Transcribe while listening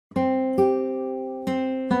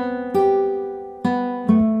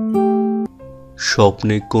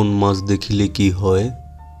স্বপ্নে কোন মাছ দেখিলে কি হয়।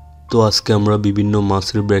 তো আজকে আমরা বিভিন্ন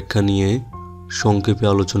মাছের ব্যাখ্যা নিয়ে সংক্ষেপে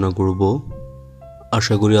আলোচনা করব।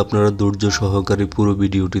 আশা করি আপনারা ধৈর্য সহকারে পুরো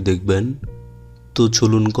ভিডিওটি দেখবেন। তো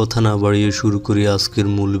চলুন কথা না বাড়িয়ে শুরু করি আজকের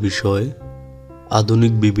মূল বিষয়।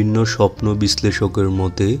 আধুনিক বিভিন্ন স্বপ্ন বিশ্লেষকের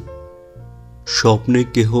মতে স্বপ্নে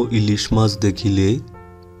কেহ ইলিশ মাছ দেখিলে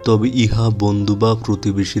তবে ইহা বন্ধু বা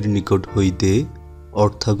প্রতিবেশীর নিকট হইতে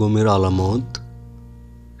অর্থাগমের আলামত।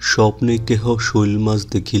 স্বপ্নে কেহ শৈল মাছ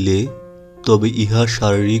দেখিলে তবে ইহা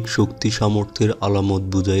শারীরিক শক্তি সামর্থ্যের আলামত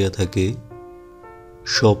বুঝাইয়া থাকে।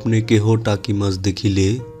 স্বপ্নে কেহ টাকি মাছ দেখিলে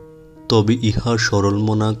তবে ইহা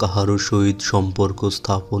সরলমনা কাহারও সহিত সম্পর্ক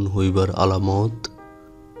স্থাপন হইবার আলামত।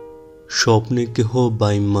 স্বপ্নে কেহ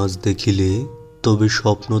বাইম মাছ দেখিলে তবে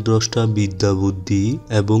স্বপ্নদ্রষ্টা বিদ্যা বুদ্ধি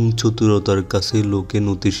এবং চতুরতার কাছে লোকে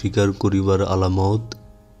নতি স্বীকার করিবার আলামত।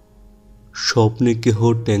 স্বপ্নে কেহ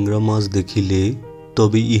ট্যাংরা মাছ দেখিলে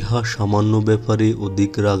তবে ইহা সামান্য ব্যাপারে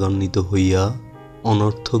অধিক রাগান্বিত হইয়া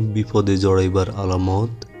অনর্থক বিপদে জড়াইবার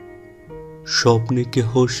আলামত। স্বপ্নে কেহ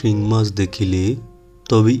শিং মাছ দেখিলে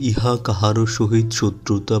তবে ইহা কাহারও সহিত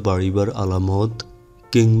শত্রুতা বাড়িবার আলামত,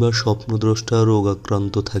 কিংবা স্বপ্নদ্রষ্টা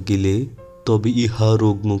রোগাক্রান্ত থাকিলে তবে ইহা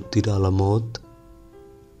রোগমুক্তির আলামত।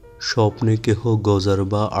 স্বপ্নে কেহ গজার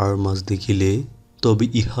বা আড় মাছ দেখিলে তবে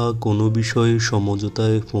ইহা কোনো বিষয়ে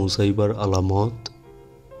সমঝোতায় পৌঁছাইবার আলামত।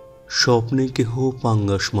 স্বপ্নে কেহ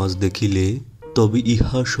পাঙ্গাস মাছ দেখিলে তবে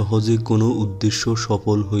ইহা সহজে কোনো উদ্দেশ্য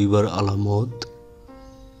সফল হইবার আলামত।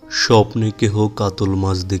 স্বপ্নে কেহ কাতল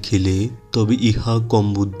মাছ দেখিলে তবে ইহা কম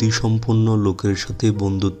বুদ্ধি সম্পন্ন লোকের সাথে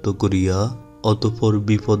বন্ধুত্ব করিয়া অতঃপর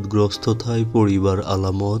বিপদগ্রস্ততায় পড়িবার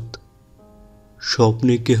আলামত।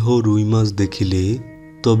 স্বপ্নে কেহ রুই মাছ দেখিলে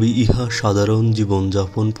তবে ইহা সাধারণ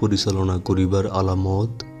জীবনযাপন পরিচালনা করিবার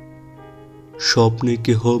আলামত। স্বপ্নে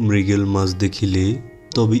কেহ মৃগেল মাছ দেখিলে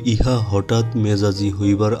তবে ইহা হঠাৎ মেজাজি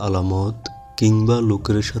হইবার আলামত, কিংবা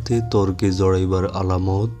লোকের সাথে তর্কে জড়াইবার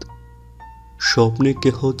আলামত। স্বপ্নে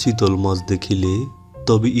কেহ চিতল মাছ দেখিলে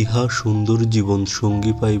তবে ইহা সুন্দর জীবন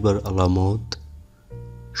সঙ্গী পাইবার আলামত।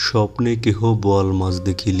 স্বপ্নে কেহ বোয়াল মাছ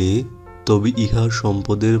দেখিলে তবে ইহা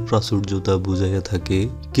সম্পদের প্রাচুর্যতা বুঝাইয়া থাকে,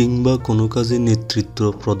 কিংবা কোনো কাজে নেতৃত্ব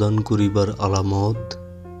প্রদান করিবার আলামত।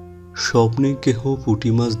 স্বপ্নে কেহ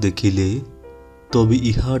পুঁটি মাছ দেখিলে তবে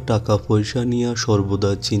ইহা টাকা পয়সা নিয়া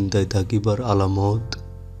সর্বদা চিন্তায় থাকিবার আলামত।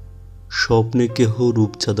 স্বপ্নে কেহ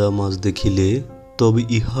রূপচাঁদা মাছ দেখিলে তবে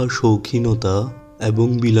ইহা শৌখিনতা এবং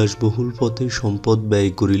বিলাসবহুল পথে সম্পদ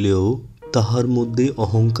ব্যয় করিলেও তাহার মধ্যে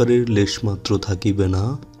অহংকারের লেশমাত্র থাকিবে না।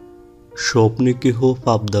 স্বপ্নে কেহ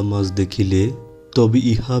পাবদা মাছ দেখিলে তবে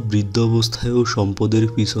ইহা বৃদ্ধ অবস্থায়ও সম্পদের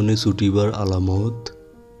পিছনে ছুটিবার আলামত।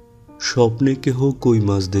 স্বপ্নে কেহ কই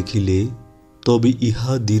মাছ দেখিলে তবে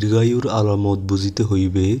ইহা দীর্ঘায়ুর আলামত বুঝিতে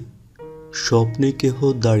হইবে। স্বপ্নে কেহ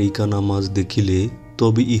দাড়িকানা মাছ দেখিলে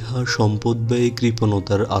তবে ইহা সম্পদ ব্যয়ে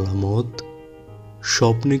কৃপণতার আলামত।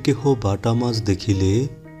 স্বপ্নে কেহ বাটা মাছ দেখিলে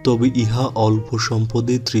তবে ইহা অল্প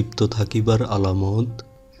সম্পদে তৃপ্ত থাকিবার আলামত।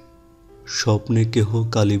 স্বপ্নে কেহ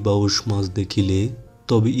কালীবাউস মাছ দেখিলে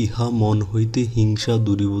তবে ইহা মন হইতে হিংসা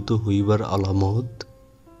দূরীভূত হইবার আলামত।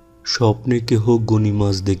 স্বপ্নে কেহ গুণী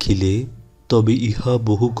মাছ দেখিলে তবে ইহা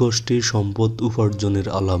বহু কষ্টে সম্পদ উপার্জনের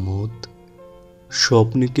আলামত।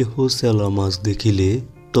 স্বপ্নে কেহ চেলা মাছ দেখিলে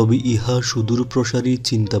তবে ইহা সুদূর প্রসারী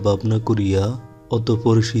চিন্তাভাবনা করিয়া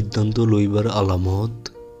অতঃপর সিদ্ধান্ত লইবার আলামত।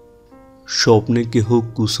 স্বপ্নে কেহ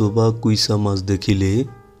কুচো বা কুইসা মাছ দেখিলে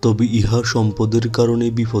তবে ইহা সম্পদের কারণে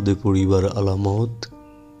বিপদে পড়িবার আলামত।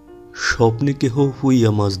 স্বপ্নে কেহ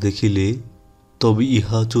হুইয়া মাছ দেখিলে তবে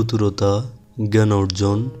ইহা চতুরতা, জ্ঞান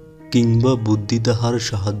অর্জন কিংবা বুদ্ধি তাহার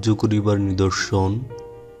সাহায্য করিবার নিদর্শন।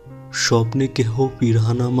 স্বপ্নে কেহ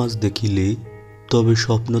পিরহানা মাছ দেখিলে তবে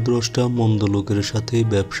স্বপ্নদ্রষ্টা মন্দ লোকের সাথে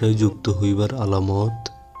ব্যবসায় যুক্ত হইবার আলামত।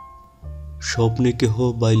 স্বপ্নে কেহ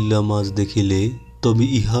বাইল্লা মাছ দেখিলে তবে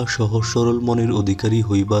ইহা সহজ সরল মনের অধিকারী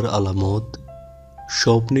হইবার আলামত।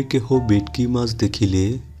 স্বপ্নে কেহ বেটকি মাছ দেখিলে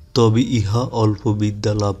তবে ইহা অল্প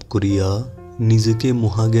বিদ্যা লাভ করিয়া নিজেকে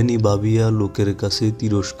মহাজ্ঞানী ভাবিয়া লোকের কাছে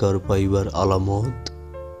তিরস্কার পাইবার আলামত।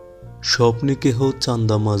 স্বপ্নে কেহ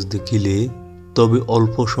চান্দা মাছ দেখিলে তবে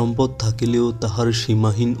অল্প সম্পদ থাকিলেও তাহার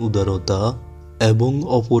সীমাহীন উদারতা এবং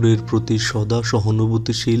অপরের প্রতি সদা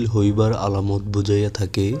সহানুভূতিশীল হইবার আলামত বুঝাইয়া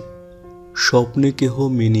থাকে। স্বপ্নে কেহ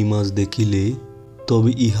মিনি মাছ দেখিলে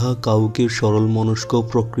তবে ইহা কাউকে সরল মনস্ক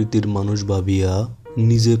প্রকৃতির মানুষ ভাবিয়া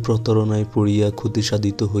নিজে প্রতারণায় পড়িয়া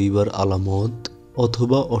ক্ষতিসাধিত হইবার আলামত,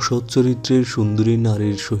 অথবা অসৎ চরিত্রের সুন্দরী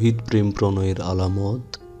নারীর সহিত প্রেম প্রণয়ের আলামত।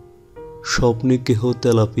 স্বপ্নে কেহ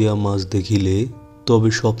তেলাপিয়া মাছ দেখিলে তবে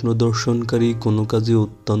স্বপ্ন দর্শনকারী কোনো কাজে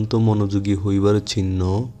অত্যন্ত মনোযোগী হইবার চিহ্ন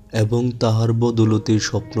এবং তাহার বদলতে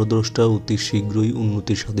স্বপ্নদ্রষ্টা অতি শীঘ্রই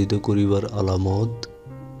উন্নতি সাধিত করিবার আলামত।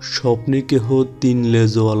 স্বপ্নে কেহ 3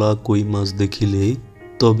 লেজওয়ালা কই মাছ দেখিলে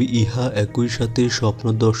তবে ইহা একই সাথে স্বপ্ন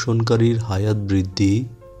দর্শনকারীর হায়াত বৃদ্ধি,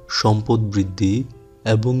 সম্পদ বৃদ্ধি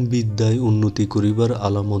এবং বিদ্যায় উন্নতি করিবার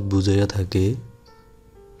আলামত বুঝাইয়া থাকে।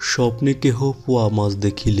 স্বপ্নে কেহ পোয়া মাছ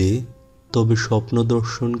দেখিলে তবে স্বপ্ন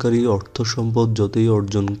দর্শনকারী অর্থ সম্পদ যতই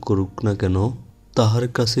অর্জন করুক না কেন তাহার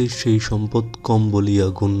কাছে সেই সম্পদ কম বলিয়া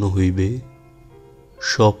গণ্য হইবে।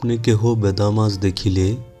 স্বপ্নে কেহ বেদা মাছ দেখিলে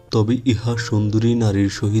তবে ইহা সুন্দরী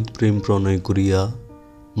নারীর সহিত প্রেম প্রণয় করিয়া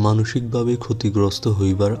মানসিকভাবে ক্ষতিগ্রস্ত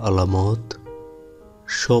হইবার আলামত।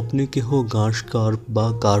 স্বপ্নে কেহ ঘাস কার্প বা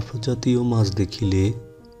কার্প জাতীয় মাছ দেখিলে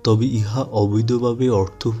তবে ইহা অবৈধভাবে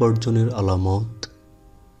অর্থ উপার্জনের আলামত।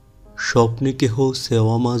 স্বপ্নে কেহ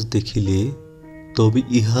সেওয়া মাছ দেখিলে তবে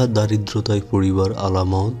ইহা দারিদ্রতায় পড়িবার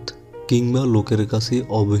আলামত কিংবা লোকের কাছে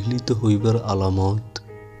অবহেলিত হইবার আলামত।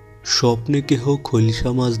 স্বপ্নে কেহ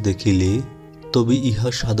খলিশা মাছ দেখিলে তবে ইহা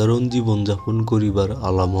সাধারণ জীবনযাপন করিবার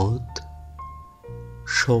আলামত।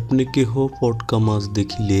 স্বপ্নে কেহ পটকা মাছ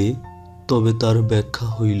দেখিলে তবে তার ব্যাখ্যা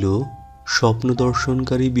হইল স্বপ্ন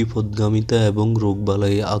দর্শনকারী বিপদগামিতা এবং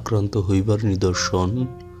রোগবালাইয়ে আক্রান্ত হইবার নিদর্শন।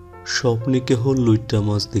 স্বপ্নে কেহ লইট্টা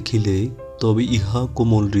মাছ দেখিলে তবে ইহা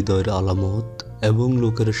কোমল হৃদয়ের আলামত এবং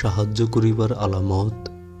লোকের সাহায্য করিবার আলামত।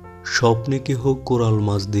 স্বপ্নে কেহ কোরাল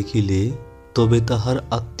মাছ দেখিলে তবে তাহার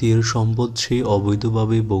আত্মীয়ের সম্পদ সে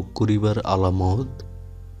অবৈধভাবে ভোগ করিবার আলামত।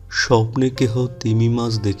 স্বপ্নে কেহ তিমি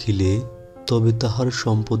মাছ দেখিলে তবে তাহার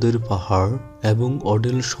সম্পদের পাহাড় এবং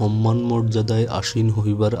অঢেল সম্মান মর্যাদায় আসীন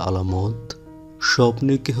হইবার আলামত।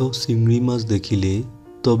 স্বপ্নে কেহ চিংড়ি মাছ দেখিলে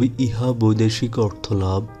তবে ইহা বৈদেশিক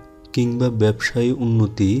অর্থলাভ কিংবা ব্যবসায়ী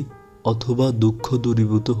উন্নতি অথবা দুঃখ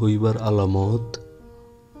দূরীভূত হইবার আলামত।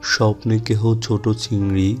 স্বপ্নে কেহ ছোট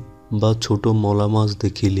চিংড়ি বা ছোট মলা মাছ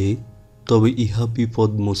দেখিলে তবে ইহা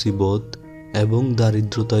বিপদ মুসিবত এবং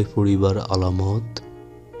দারিদ্রতায় পড়িবার আলামত।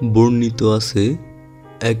 বর্ণিত আছে,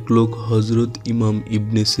 এক লোক হযরত ইমাম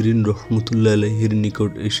ইবনে সিরিন রহমতুল্লাহ আলাইহির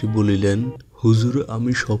নিকট এসে বলিলেন, হুজুর,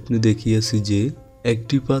 আমি স্বপ্নে দেখিয়াছি যে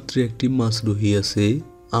একটি পাত্রে একটি মাছ রহিয়াছে।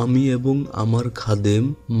 আমি এবং আমার খাদেম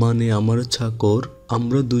মানে আমার চাকর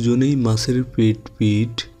আমরা দুজনেই মাছের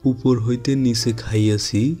পিঠ উপর হইতে নিচে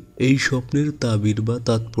খাইয়াছি। এই স্বপ্নের তাবির বা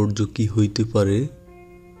তাৎপর্য কি হইতে পারে?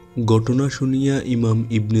 ঘটনা শুনিয়া ইমাম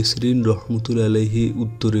ইবনে সিরিন রহমতুল্লাহ আলাইহি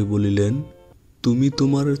উত্তরে বলিলেন, তুমি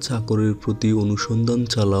তোমার চাকরের প্রতি অনুসন্ধান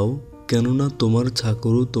চালাও, কেননা তোমার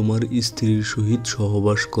চাকরও তোমার স্ত্রীর সহিত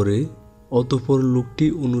সহবাস করে। অতঃপর লোকটি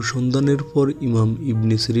অনুসন্ধানের পর ইমাম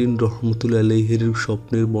ইবনে সিরিন রহমতুল্লাহ আলাইহির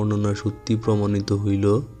স্বপ্নের বর্ণনা সত্যি প্রমাণিত হইল।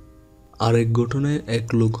 আরেক ঘটনায় এক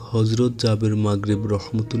লোক হযরত জাবের মাগরিব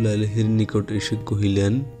রহমতুল্লাহ আলাইহির নিকট এসে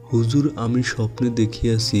কহিলেন, হুজুর, আমি স্বপ্নে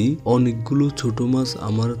দেখিয়াছি অনেকগুলো ছোট মাছ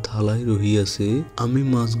আমার থালায় রহিয়াছে, আমি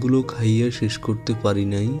মাছগুলো খাইয়া শেষ করতে পারি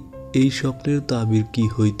নাই। এই স্বপ্নের তাবির কি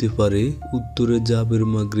হইতে পারে? উত্তরে জাবের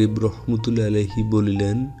মাগরিব রহমতুল্লাহ আলাইহি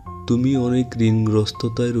বলিলেন, তুমি অনেক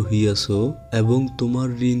ঋণগ্রস্ততায় রহিয়াছ এবং তোমার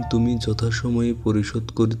ঋণ তুমি যথাসময়ে পরিশোধ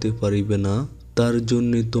করিতে পারিবে না, তার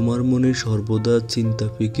জন্য তোমার মনে সর্বদা চিন্তা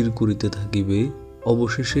ফিকির করিতে থাকিবে।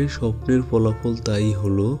 অবশেষে স্বপ্নের ফলাফল তাই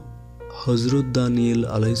হলো। হযরত দানিয়েল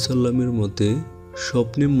আলাইহিসসালামের মতে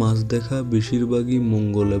স্বপ্নে মাছ দেখা বেশিরভাগই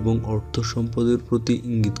মঙ্গল এবং অর্থ সম্পদের প্রতি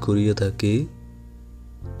ইঙ্গিত করিয়া থাকে।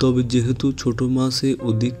 তবে যেহেতু ছোট মাছে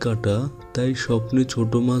অধিক কাঁটা, তাই স্বপ্নে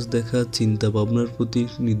ছোট মাছ দেখা চিন্তা ভাবনার প্রতি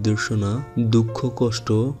নির্দেশনা, দুঃখ কষ্ট,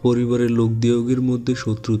 পরিবারের লোকদিয়োগের মধ্যে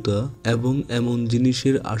শত্রুতা এবং এমন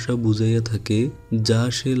জিনিসের আশা বুঝাইয়া থাকে যা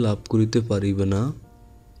সে লাভ করিতে পারিবে না।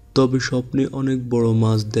 তবে স্বপ্নে অনেক বড়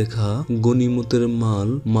মাছ দেখা গনিমতের মাল,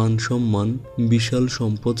 মান সম্মান, বিশাল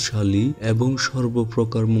সম্পদশালী এবং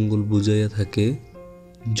সর্বপ্রকার মঙ্গল বুঝাইয়া থাকে।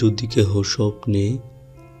 যদি কেহ স্বপ্নে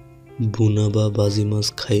বুনা বা বাজি মাছ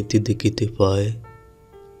খাইতে দেখিতে পায়,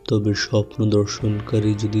 তবে স্বপ্ন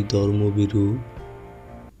দর্শনকারী যদি ধর্মভীরু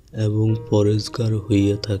এবং পরেজগার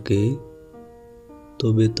হইয়া থাকে,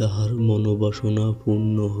 তবে তাহার মনোবাসনা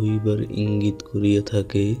পূর্ণ হইবার ইঙ্গিত করিয়া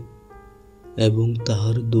থাকে এবং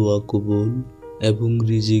তাহার দোয়া কবুল এবং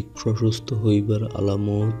রিজিক প্রশস্ত হইবার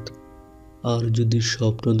আলামত। আর যদি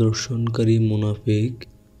স্বপ্ন দর্শনকারী মুনাফিক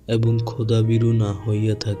এবং খোদাভীরু না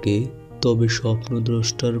হইয়া থাকে, তবে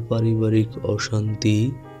স্বপ্নদ্রষ্টার পারিবারিক অশান্তি,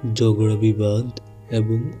 ঝগড়া বিবাদ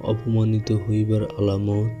এবং অপমানিত হইবার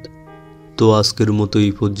আলামত। তো আজকের মতো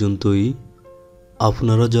এই পর্যন্তই।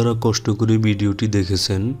 আপনারা যারা কষ্ট করে ভিডিওটি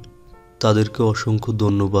দেখেছেন তাদেরকে অসংখ্য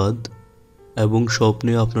ধন্যবাদ এবং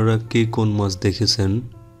স্বপ্নে আপনারা কে কোন মাছ দেখেছেন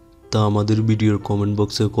তা আমাদের ভিডিওর কমেন্ট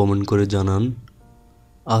বক্সে কমেন্ট করে জানান।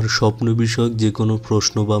 আর স্বপ্ন বিষয়ক যে কোনো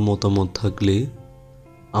প্রশ্ন বা মতামত থাকলে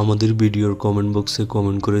আমাদের ভিডিওর কমেন্ট বক্সে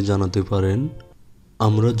কমেন্ট করে জানাতে পারেন।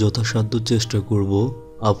 আমরা যথাসাধ্য চেষ্টা করব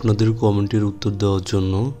আপনাদের কমেন্টের উত্তর দেওয়ার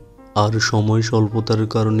জন্য। আর সময় স্বল্পতার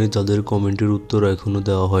কারণে যাদের কমেন্টের উত্তর এখনও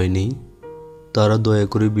দেওয়া হয়নি তারা দয়া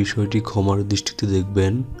করে বিষয়টি ক্ষমার দৃষ্টিতে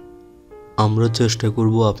দেখবেন। আমরা চেষ্টা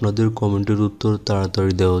করব আপনাদের কমেন্টের উত্তর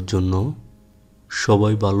তাড়াতাড়ি দেওয়ার জন্য।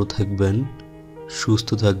 সবাই ভালো থাকবেন,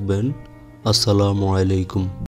 সুস্থ থাকবেন। আসসালামু আলাইকুম।